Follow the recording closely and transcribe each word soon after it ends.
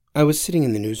I was sitting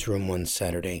in the newsroom one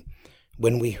Saturday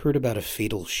when we heard about a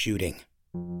fatal shooting.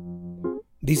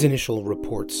 These initial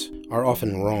reports are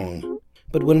often wrong,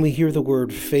 but when we hear the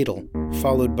word fatal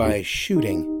followed by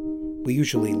shooting, we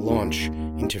usually launch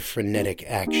into frenetic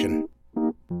action.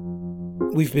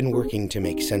 We've been working to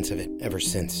make sense of it ever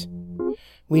since.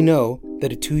 We know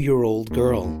that a 2-year-old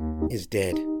girl is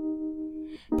dead.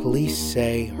 Police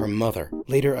say her mother,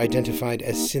 later identified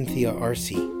as Cynthia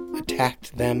Arce,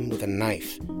 attacked them with a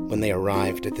knife when they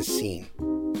arrived at the scene.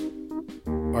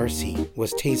 Arce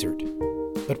was tasered,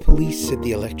 but police said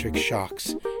the electric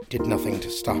shocks did nothing to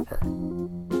stop her.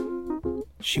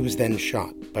 She was then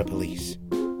shot by police.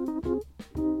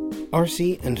 Arce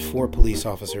and 4 police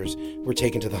officers were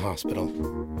taken to the hospital.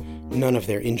 None of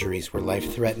their injuries were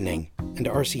life-threatening, and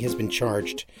Arce has been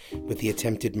charged with the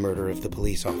attempted murder of the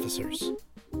police officers.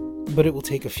 But it will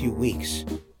take a few weeks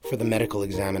for the medical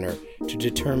examiner to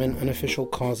determine an official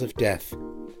cause of death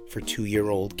for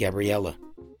 2-year-old Gabriella.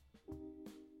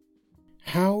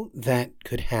 How that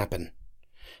could happen,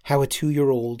 how a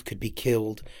 2-year-old could be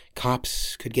killed,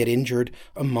 cops could get injured,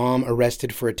 a mom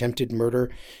arrested for attempted murder,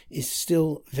 is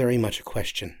still very much a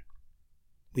question.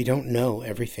 We don't know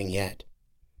everything yet.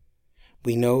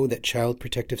 We know that Child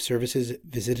Protective Services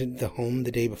visited the home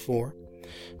the day before,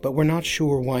 but we're not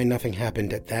sure why nothing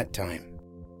happened at that time.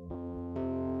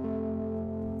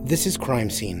 This is Crime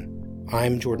Scene.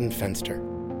 I'm Jordan Fenster.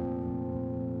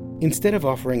 Instead of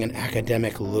offering an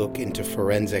academic look into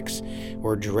forensics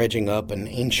or dredging up an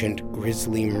ancient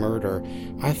grisly murder,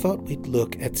 I thought we'd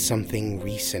look at something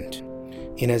recent,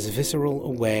 in as visceral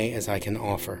a way as I can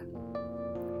offer.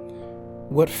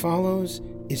 What follows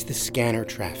is the scanner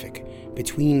traffic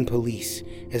between police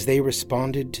as they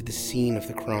responded to the scene of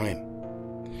the crime.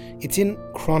 It's in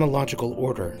chronological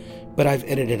order, but I've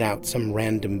edited out some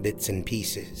random bits and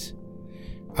pieces.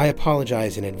 I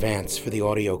apologize in advance for the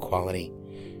audio quality,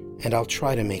 and I'll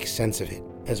try to make sense of it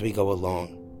as we go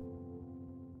along.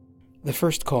 The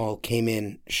first call came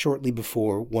in shortly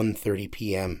before 1:30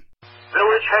 p.m.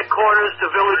 Village headquarters to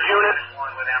village units.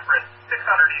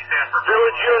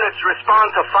 Village units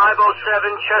respond to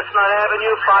 507 Chestnut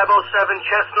Avenue, 507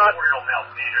 Chestnut.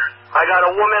 I got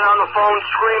a woman on the phone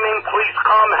screaming, please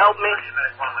come, help me.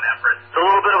 It's a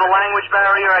little bit of a language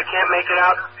barrier, I can't make it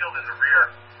out.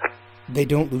 They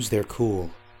don't lose their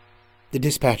cool. The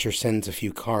dispatcher sends a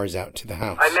few cars out to the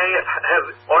house. I may have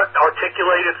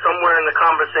articulated somewhere in the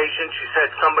conversation, she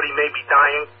said somebody may be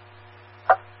dying.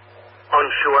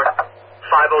 Unsure.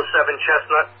 507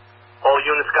 Chestnut. All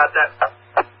units got that?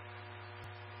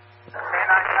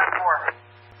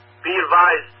 Be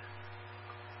advised,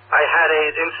 I had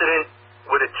an incident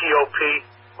with a TOP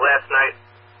last night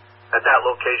at that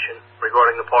location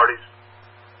regarding the parties.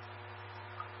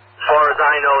 As far as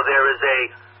I know, there is a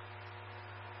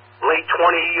late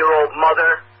 20-year-old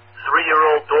mother,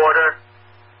 3-year-old daughter,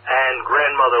 and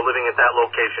grandmother living at that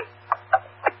location.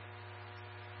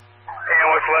 And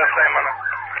what's the last name on it?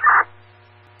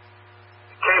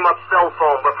 It came up cell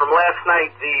phone, but from last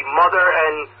night, the mother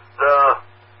and the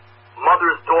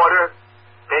mother's daughter,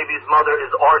 baby's mother,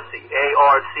 is Arce,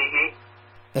 A-R-C-E.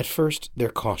 At first, they're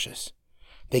cautious.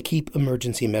 They keep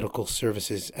emergency medical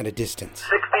services at a distance.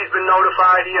 60's been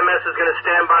notified. EMS is going to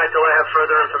stand by until I have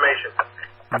further information.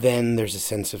 Then there's a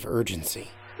sense of urgency.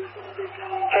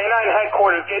 K9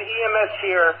 headquarters, get EMS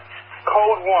here,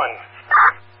 code 1.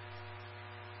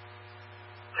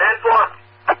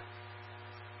 10-4.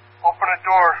 Open the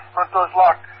door, front door's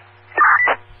locked.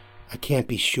 I can't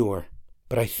be sure,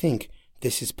 but I think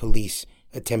this is police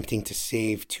attempting to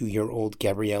save 2-year-old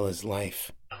Gabriella's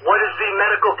life. What is the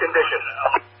medical condition?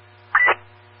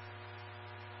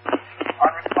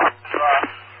 Unresponsive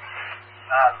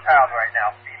child right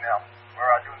now, female.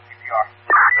 We're doing CPR.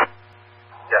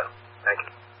 Yeah, thank you.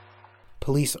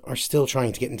 Police are still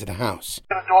trying to get into the house.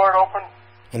 The door open.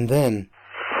 And then...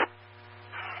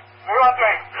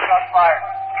 Shots fired.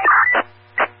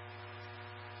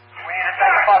 We need a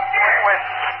 10-5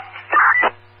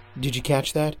 with. Did you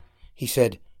catch that? He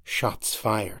said, shots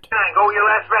fired. Go with your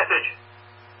last message.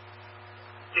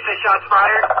 Did you say shots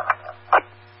fired?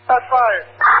 Shots fired.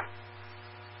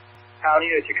 Town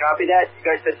units, you copy that? You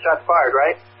guys said shots fired,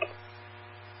 right?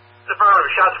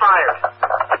 Affirmative, shots fired.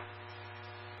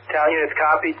 Town units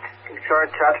copied.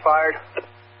 Confirmed, shots fired.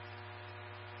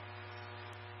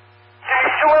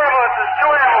 Two ambulances.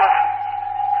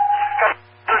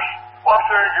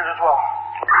 Officer injured as well.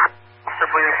 They're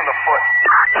bleeding from the foot.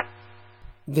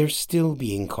 They're still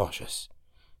being cautious,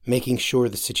 making sure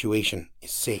the situation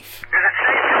is safe. Is it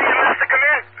safe for EMS to come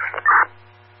in?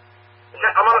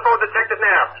 I'm on the phone with detective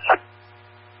now.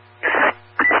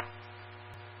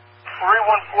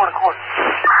 314 to court.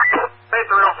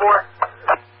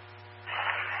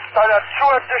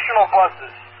 additional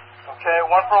buses. Okay,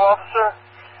 one per officer,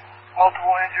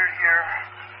 multiple injured here,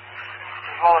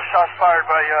 as well as shots fired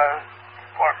by,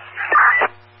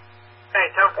 Hey,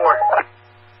 10-4.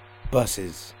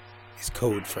 Buses is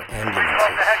code for Off ambulances.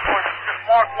 the headquarters, just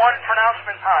mark one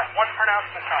pronouncement time. One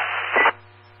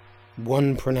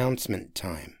pronouncement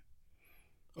time.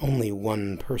 Only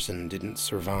one person didn't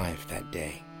survive that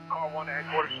day. Call 1 to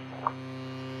headquarters.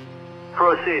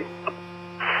 Proceed. 1 to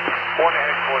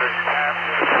headquarters.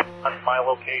 On my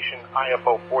location,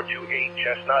 IFO 428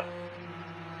 Chestnut.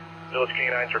 Village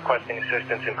K9's requesting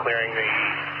assistance in clearing the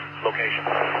location.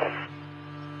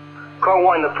 Car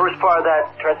 1, the first part of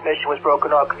that transmission was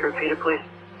broken off. Could you repeat it, please?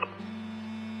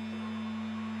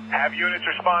 Have units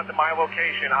respond to my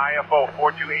location, IFO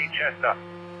 428 Chestnut.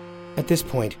 At this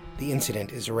point, the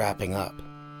incident is wrapping up.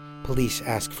 Police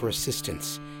ask for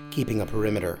assistance, keeping a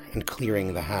perimeter and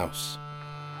clearing the house.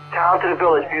 Town to the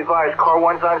village. Be advised, car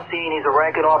 1's on scene. He's a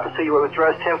ranking officer. You will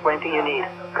address him for anything you need.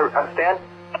 Understand?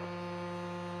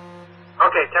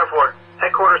 Okay, 10-4.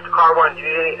 Headquarters to car 1. Do you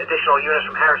need any additional units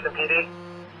from Harrison PD?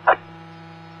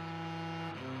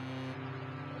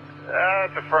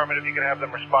 That's affirmative. You can have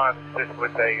them respond assist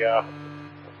with a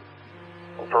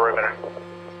perimeter.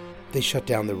 They shut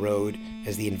down the road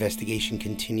as the investigation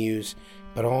continues,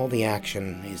 but all the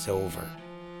action is over.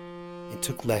 It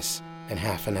took less than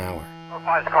half an hour.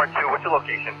 Replies car 2. What's your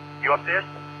location? You upstairs?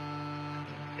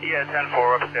 Yeah,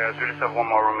 10-4 upstairs. We just have one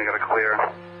more room we gotta clear.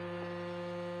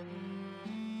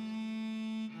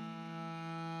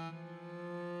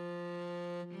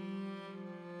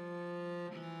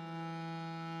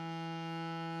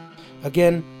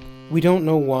 Again, we don't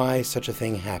know why such a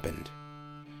thing happened.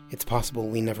 It's possible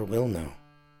we never will know.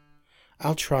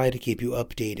 I'll try to keep you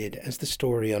updated as the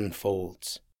story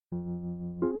unfolds.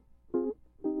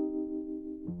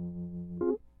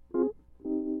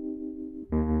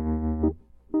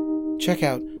 Check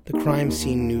out the Crime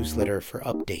Scene newsletter for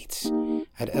updates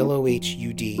at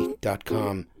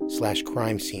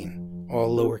lohud.com/crimescene,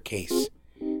 all lowercase.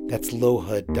 That's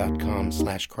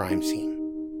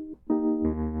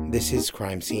lohud.com/crimescene. This is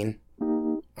Crime Scene.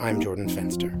 I'm Jordan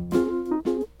Fenster.